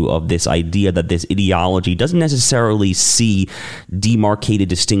view of this idea that this ideology doesn't necessarily see demarcated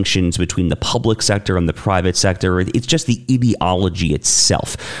distinctions between the public sector and the private sector. It's just the ideology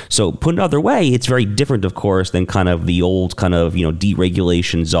itself. So put another way, it's very different, of course, than kind of the old kind of,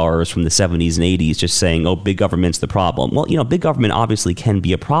 deregulation czars from the 70s and 80s just saying, oh, big government's the problem. Well, big government obviously can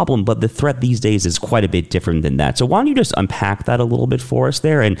be a problem, but the threat these days is quite a bit different than that. So why don't you just unpack that a little bit for us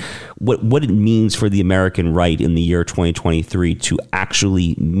there and what it means for the American right in the year 2023 to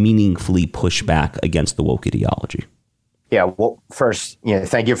actually meaningfully push back against the woke ideology? Yeah, well, first,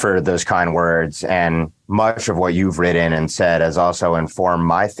 thank you for those kind words. And much of what you've written and said has also informed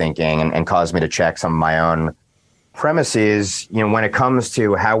my thinking and caused me to check some of my own premises, when it comes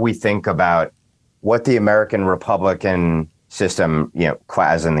to how we think about what the American Republican system,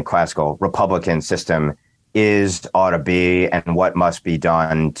 as in the classical Republican system ought to be and what must be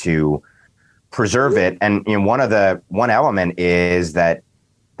done to preserve it. And one element is that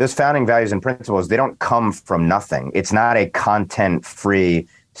those founding values and principles, they don't come from nothing. It's not a content-free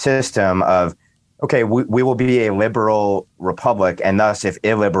system of, okay, we will be a liberal republic, and thus if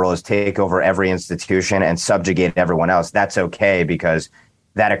illiberals take over every institution and subjugate everyone else, that's okay because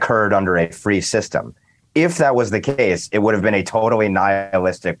that occurred under a free system. If that was the case, it would have been a totally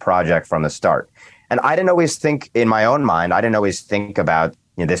nihilistic project from the start. And I didn't always think, in my own mind, about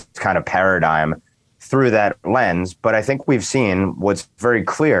this kind of paradigm through that lens. But I think we've seen what's very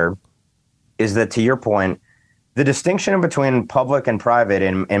clear is that, to your point, the distinction between public and private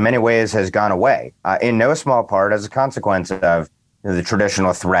in many ways has gone away, in no small part as a consequence of the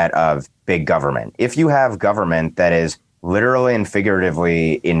traditional threat of big government. If you have government that is literally and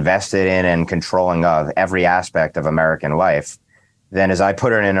figuratively invested in and controlling of every aspect of American life, then, as I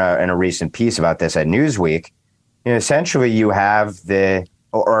put it in a recent piece about this at Newsweek, essentially you have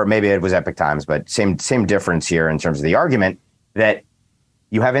or maybe it was Epoch Times, but same difference here in terms of the argument that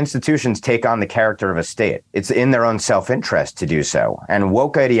you have institutions take on the character of a state. It's in their own self-interest to do so. And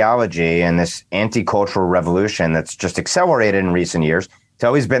woke ideology and this anti-cultural revolution that's just accelerated in recent years, it's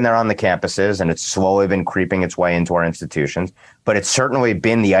always been there on the campuses and it's slowly been creeping its way into our institutions. But it's certainly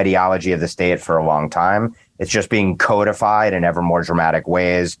been the ideology of the state for a long time. It's just being codified in ever more dramatic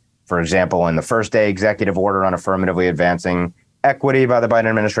ways. For example, in the first day executive order on affirmatively advancing equity by the Biden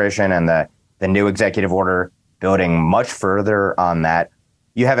administration and the new executive order building much further on that.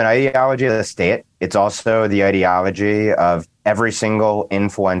 You have an ideology of the state. It's also the ideology of every single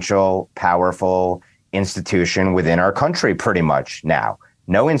influential, powerful institution within our country pretty much now.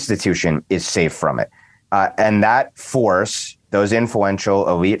 No institution is safe from it. And that force, those influential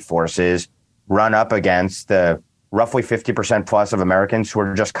elite forces, run up against the roughly 50% plus of Americans who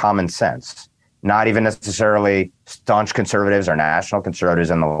are just common sense. Not even necessarily staunch conservatives or national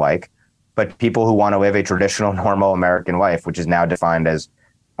conservatives and the like, but people who want to live a traditional, normal American life, which is now defined as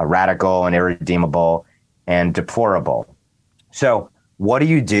a radical and irredeemable and deplorable. So what do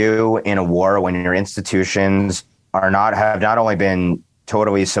you do in a war when your institutions have not only been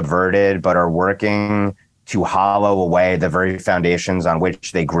totally subverted, but are working to hollow away the very foundations on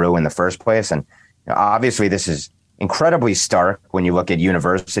which they grew in the first place? And obviously this is incredibly stark when you look at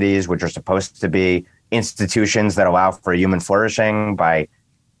universities, which are supposed to be institutions that allow for human flourishing by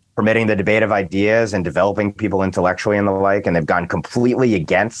permitting the debate of ideas and developing people intellectually and the like. And they've gone completely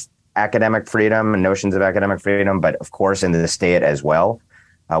against academic freedom and notions of academic freedom, but of course in the state as well,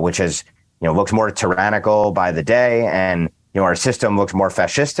 which is, looks more tyrannical by the day. And, our system looks more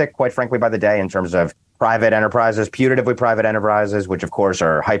fascistic, quite frankly, by the day in terms of private enterprises, putatively private enterprises, which of course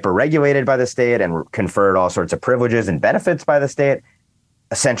are hyper-regulated by the state and conferred all sorts of privileges and benefits by the state,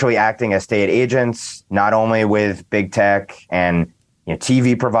 essentially acting as state agents, not only with big tech and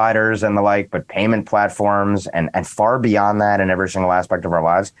TV providers and the like, but payment platforms and far beyond that in every single aspect of our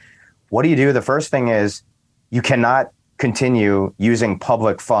lives. What do you do? The first thing is you cannot continue using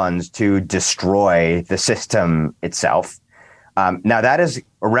public funds to destroy the system itself. Now, that is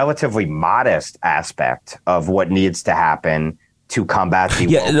a relatively modest aspect of what needs to happen to combat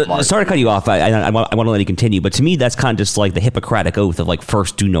the sorry to cut you off. I want to let you continue, but to me, that's kind of just like the Hippocratic oath of like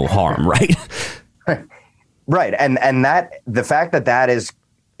first do no harm, right? Right, and that the fact that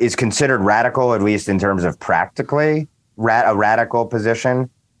is considered radical, at least in terms of practically a radical position,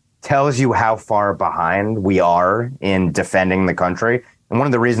 tells you how far behind we are in defending the country. And one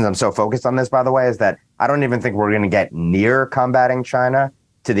of the reasons I'm so focused on this, by the way, is that I don't even think we're going to get near combating China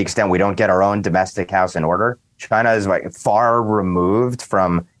to the extent we don't get our own domestic house in order. China is like far removed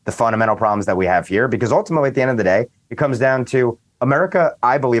from the fundamental problems that we have here, because ultimately, at the end of the day, it comes down to America,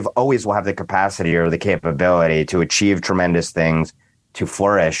 I believe, always will have the capacity or the capability to achieve tremendous things, to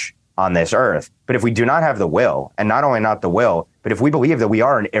flourish on this earth. But if we do not have the will, and not only not the will, but if we believe that we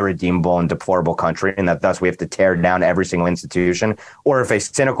are an irredeemable and deplorable country and that thus we have to tear down every single institution, or if a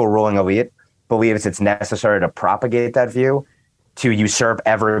cynical ruling elite believes it's necessary to propagate that view, to usurp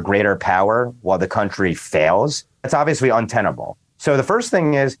ever greater power while the country fails, that's obviously untenable. So the first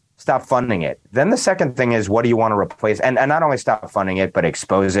thing is stop funding it. Then the second thing is, what do you want to replace? And not only stop funding it, but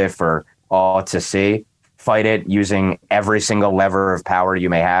expose it for all to see. Fight it using every single lever of power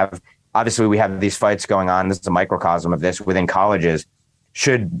you may have. Obviously, we have these fights going on. This is a microcosm of this within colleges.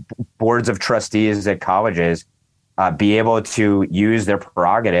 Should boards of trustees at colleges be able to use their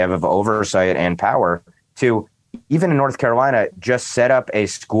prerogative of oversight and power to, even in North Carolina, just set up a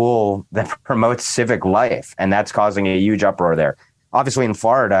school that promotes civic life? And that's causing a huge uproar there. Obviously, in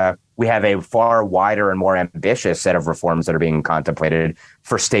Florida, we have a far wider and more ambitious set of reforms that are being contemplated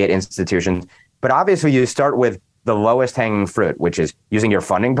for state institutions. But obviously, you start with the lowest hanging fruit, which is using your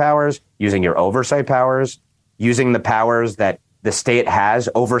funding powers, using your oversight powers, using the powers that the state has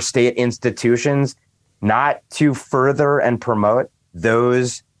over state institutions, not to further and promote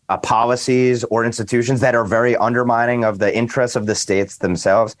those policies or institutions that are very undermining of the interests of the states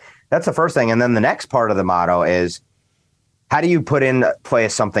themselves. That's the first thing. And then the next part of the motto is, how do you put in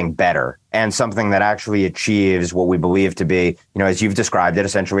place something better and something that actually achieves what we believe to be, as you've described it,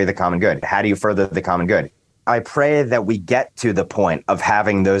 essentially the common good? How do you further the common good? I pray that we get to the point of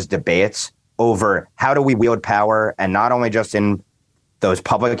having those debates over how do we wield power, and not only just in those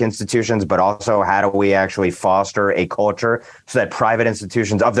public institutions, but also how do we actually foster a culture so that private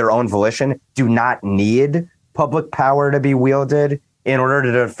institutions of their own volition do not need public power to be wielded in order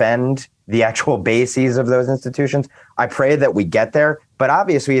to defend the actual bases of those institutions. I pray that we get there, but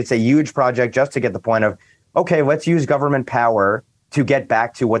obviously it's a huge project just to get the point of, okay, let's use government power to get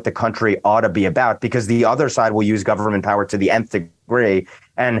back to what the country ought to be about, because the other side will use government power to the nth degree.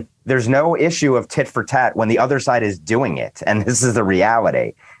 And there's no issue of tit for tat when the other side is doing it. And this is the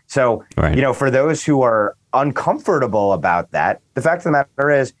reality. So, right. For those who are uncomfortable about that, the fact of the matter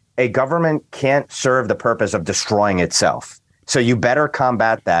is a government can't serve the purpose of destroying itself. So you better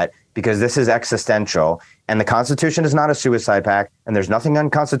combat that, because this is existential. And the Constitution is not a suicide pact. And there's nothing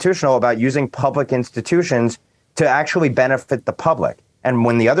unconstitutional about using public institutions to actually benefit the public. And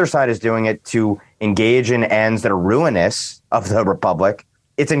when the other side is doing it to engage in ends that are ruinous of the republic,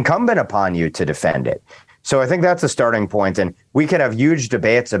 it's incumbent upon you to defend it. So I think that's a starting point. And we could have huge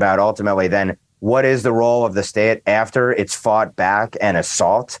debates about ultimately then what is the role of the state after it's fought back and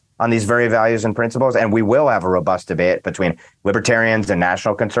assault on these very values and principles. And we will have a robust debate between libertarians and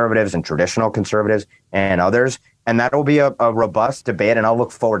national conservatives and traditional conservatives and others. And that will be a robust debate, and I'll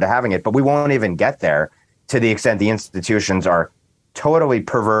look forward to having it. But we won't even get there to the extent the institutions are totally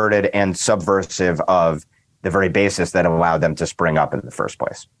perverted and subversive of the very basis that allowed them to spring up in the first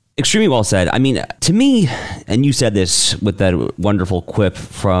place. Extremely well said. I mean, to me, and you said this with that wonderful quip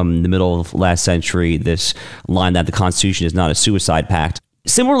from the middle of last century, this line that the Constitution is not a suicide pact.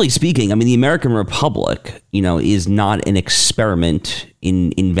 Similarly speaking, I mean, the American Republic, is not an experiment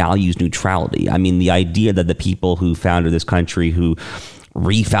in values neutrality. I mean, the idea that the people who founded this country, who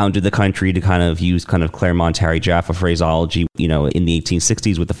refounded the country, to kind of use kind of Claremont Harry Jaffa phraseology, in the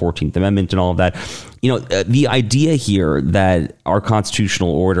 1860s with the 14th Amendment and all of that. The idea here that our constitutional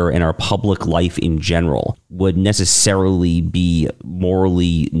order and our public life in general would necessarily be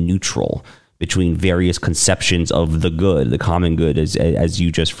morally neutral between various conceptions of the good, the common good, as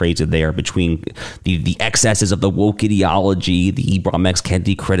you just phrased it there, between the excesses of the woke ideology, the Ibram X.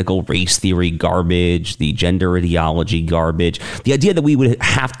 Kendi critical race theory garbage, the gender ideology garbage, the idea that we would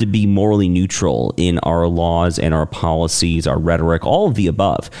have to be morally neutral in our laws and our policies, our rhetoric, all of the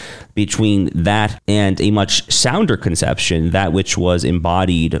above, between that and a much sounder conception, that which was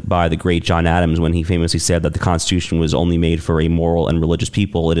embodied by the great John Adams when he famously said that the Constitution was only made for a moral and religious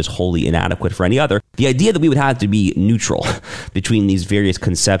people. It is wholly inadequate for any other. The idea that we would have to be neutral between these various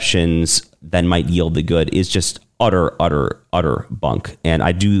conceptions that might yield the good is just utter bunk. And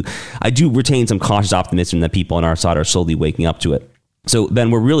I do retain some cautious optimism that people on our side are slowly waking up to it. So, Ben,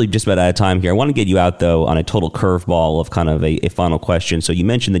 we're really just about out of time here. I want to get you out, though, on a total curveball of kind of a final question. So you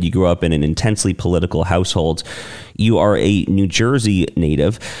mentioned that you grew up in an intensely political household. You are a New Jersey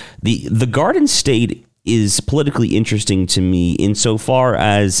native. The Garden State is politically interesting to me insofar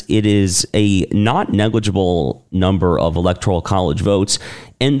as it is a not negligible number of electoral college votes.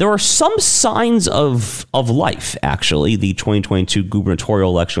 And there are some signs of life, actually. The 2022 gubernatorial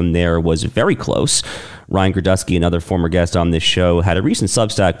election there was very close. Ryan Gradusky, another former guest on this show, had a recent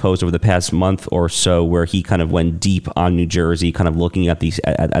Substack post over the past month or so where he kind of went deep on New Jersey, kind of looking at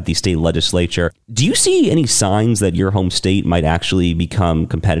the state legislature. Do you see any signs that your home state might actually become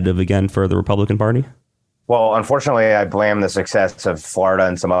competitive again for the Republican Party? Well, unfortunately, I blame the success of Florida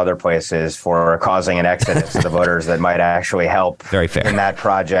and some other places for causing an exodus of the voters that might actually help Very fair. in that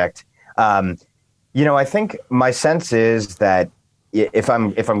project. I think my sense is that if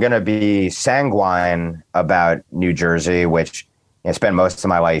I'm going to be sanguine about New Jersey, which I spent most of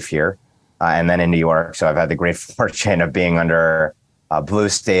my life here and then in New York, so I've had the great fortune of being under blue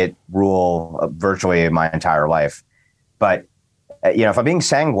state rule virtually my entire life. But if I'm being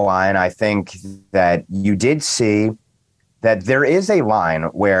sanguine, I think that you did see that there is a line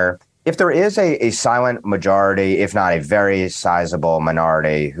where if there is a silent majority, if not a very sizable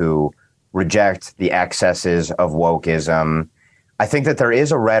minority who reject the excesses of wokeism, I think that there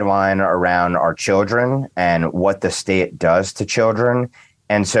is a red line around our children and what the state does to children.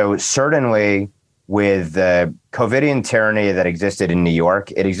 And so certainly with the COVIDian tyranny that existed in New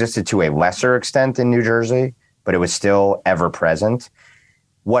York, it existed to a lesser extent in New Jersey, but it was still ever present.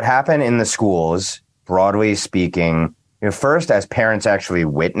 What happened in the schools, broadly speaking, first as parents actually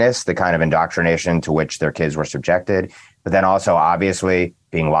witnessed the kind of indoctrination to which their kids were subjected, but then also obviously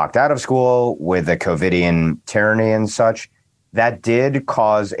being locked out of school with the COVIDian tyranny and such, that did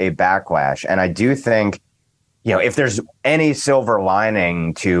cause a backlash. And I do think, if there's any silver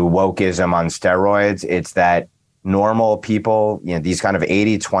lining to wokeism on steroids, it's that normal people, these kind of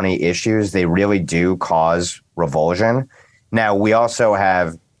 80-20 issues, they really do cause revulsion. Now, we also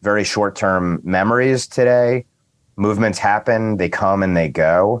have very short-term memories today. Movements happen, they come and they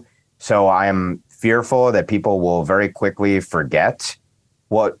go. So I am fearful that people will very quickly forget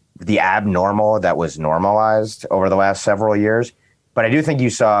what the abnormal that was normalized over the last several years. But I do think you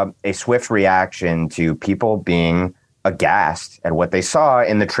saw a swift reaction to people being aghast at what they saw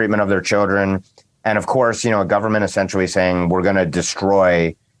in the treatment of their children. And of course, a government essentially saying, we're going to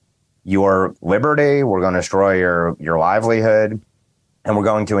destroy your liberty, we're going to destroy your livelihood, and we're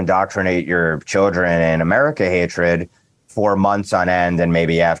going to indoctrinate your children in America hatred for months on end and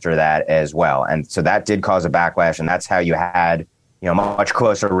maybe after that as well. And so that did cause a backlash. And that's how you had, much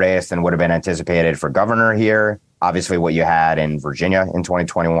closer race than would have been anticipated for governor here. Obviously, what you had in Virginia in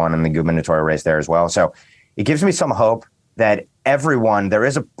 2021 and the gubernatorial race there as well. So it gives me some hope that there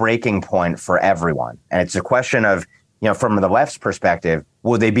is a breaking point for everyone. And it's a question of, from the left's perspective,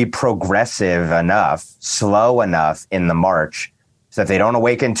 will they be progressive enough, slow enough in the march so that they don't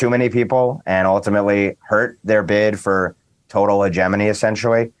awaken too many people and ultimately hurt their bid for total hegemony,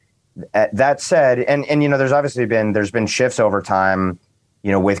 essentially? That said, and there's been shifts over time,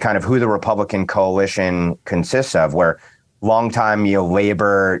 with kind of who the Republican coalition consists of, where longtime,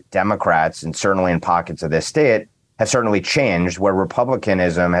 Labor Democrats, and certainly in pockets of this state, have certainly changed, where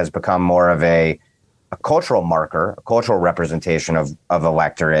Republicanism has become more of a cultural marker, a cultural representation of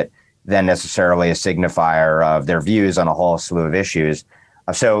electorate than necessarily a signifier of their views on a whole slew of issues.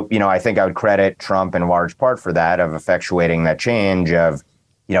 So, I think I would credit Trump in large part for that, of effectuating that change, of,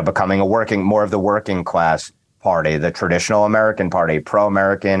 becoming more of the working class party, the traditional American party,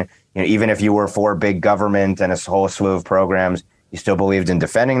 pro-American. Even if you were for big government and a whole slew of programs, you still believed in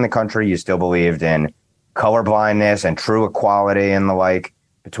defending the country. You still believed in colorblindness and true equality and the like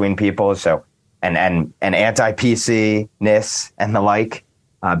between people. So, and anti-PC-ness and the like,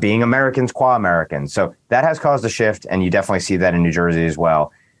 being Americans qua Americans. So that has caused a shift, and you definitely see that in New Jersey as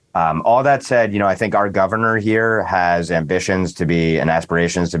well. All that said, I think our governor here has ambitions to be and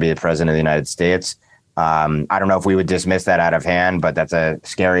aspirations to be the president of the United States. I don't know if we would dismiss that out of hand, but that's a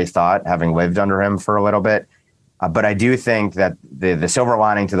scary thought, having lived under him for a little bit. But I do think that the silver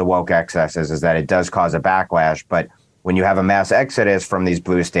lining to the woke excesses is that it does cause a backlash. But when you have a mass exodus from these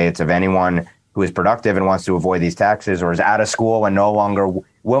blue states of anyone who is productive and wants to avoid these taxes, or is out of school and no longer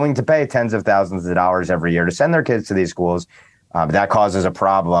willing to pay tens of thousands of dollars every year to send their kids to these schools, that causes a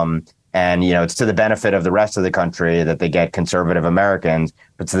problem. And, it's to the benefit of the rest of the country that they get conservative Americans,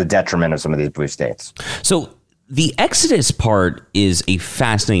 but to the detriment of some of these blue states. So The Exodus part is a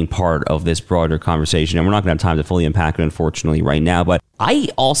fascinating part of this broader conversation, and we're not going to have time to fully unpack it, unfortunately, right now. But I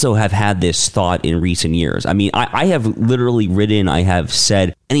also have had this thought in recent years. I mean, I have literally I have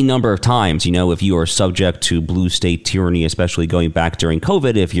said any number of times, if you are subject to blue state tyranny, especially going back during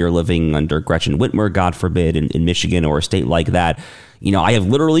COVID, if you're living under Gretchen Whitmer, God forbid, in Michigan or a state like that, I have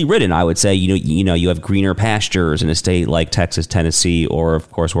literally I would say, you have greener pastures in a state like Texas, Tennessee, or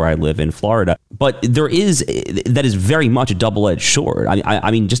of course where I live in Florida. But that is very much a double-edged sword. I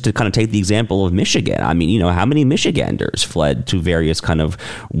mean, just to kind of take the example of Michigan. I mean, how many Michiganders fled to various kind of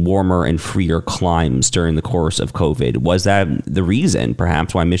warmer and freer climes during the course of COVID? Was that the reason,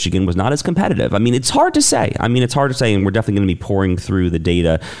 perhaps, why Michigan was not as competitive? I mean, it's hard to say. And we're definitely going to be pouring through the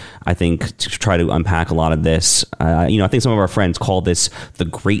data, I think, to try to unpack a lot of this. I think some of our friends call this the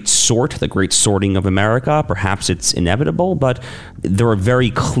great sorting of America. Perhaps it's inevitable, but there are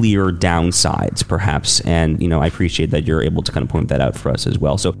very clear downsides, perhaps. And, I appreciate that you're able to kind of point that out for us as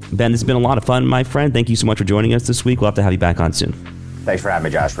well. So, Ben, this has been a lot of fun, my friend. Thank you so much for joining us this week. We'll have to have you back on soon. Thanks for having me,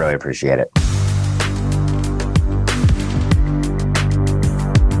 Josh. Really appreciate it.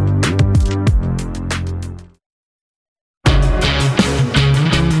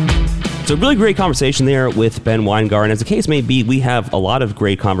 So really great conversation there with Ben Weingarten. As the case may be, we have a lot of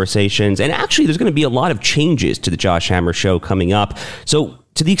great conversations, and actually there's going to be a lot of changes to the Josh Hammer Show coming up. So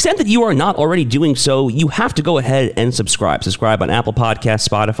to the extent that you are not already doing so, you have to go ahead and subscribe. Subscribe on Apple Podcasts,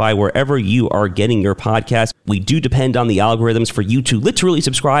 Spotify, wherever you are getting your podcasts. We do depend on the algorithms for you to literally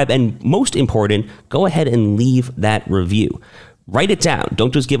subscribe, and most important, go ahead and leave that review. Write it down.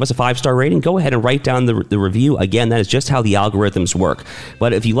 Don't just give us a 5-star rating. Go ahead and write down the review. Again, that is just how the algorithms work.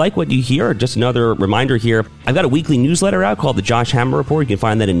 But if you like what you hear, just another reminder here, I've got a weekly newsletter out called the Josh Hammer Report. You can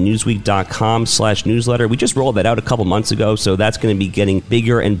find that at newsweek.com/newsletter. We just rolled that out a couple months ago, so that's going to be getting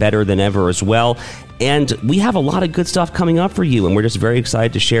bigger and better than ever as well. And we have a lot of good stuff coming up for you, and we're just very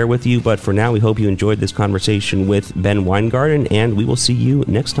excited to share with you. But for now, we hope you enjoyed this conversation with Ben Weingarten, and we will see you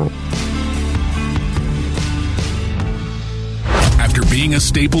next time. After being a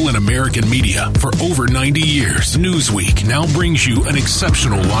staple in American media for over 90 years, Newsweek now brings you an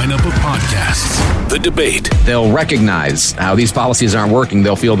exceptional lineup of podcasts. The Debate. They'll recognize how these policies aren't working.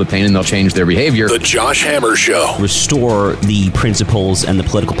 They'll feel the pain and they'll change their behavior. The Josh Hammer Show. Restore the principles and the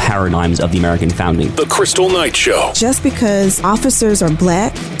political paradigms of the American founding. The Crystal Knight Show. Just because officers are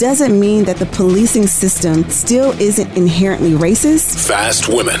black doesn't mean that the policing system still isn't inherently racist. Fast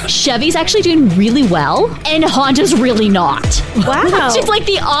Women. Chevy's actually doing really well, and Honda's really not. Wow. It's like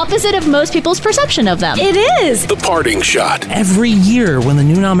the opposite of most people's perception of them. It is. The Parting Shot. Every year when the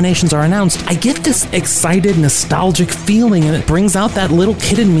new nominations are announced, I get this excited, nostalgic feeling, and it brings out that little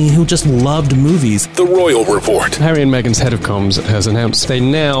kid in me who just loved movies. The Royal Report. Harry and Meghan's head of comms has announced they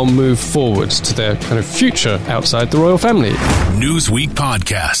now move forwards to their kind of future outside the royal family. Newsweek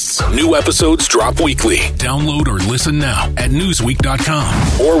Podcasts. New episodes drop weekly. Download or listen now at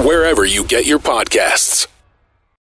newsweek.com or wherever you get your podcasts.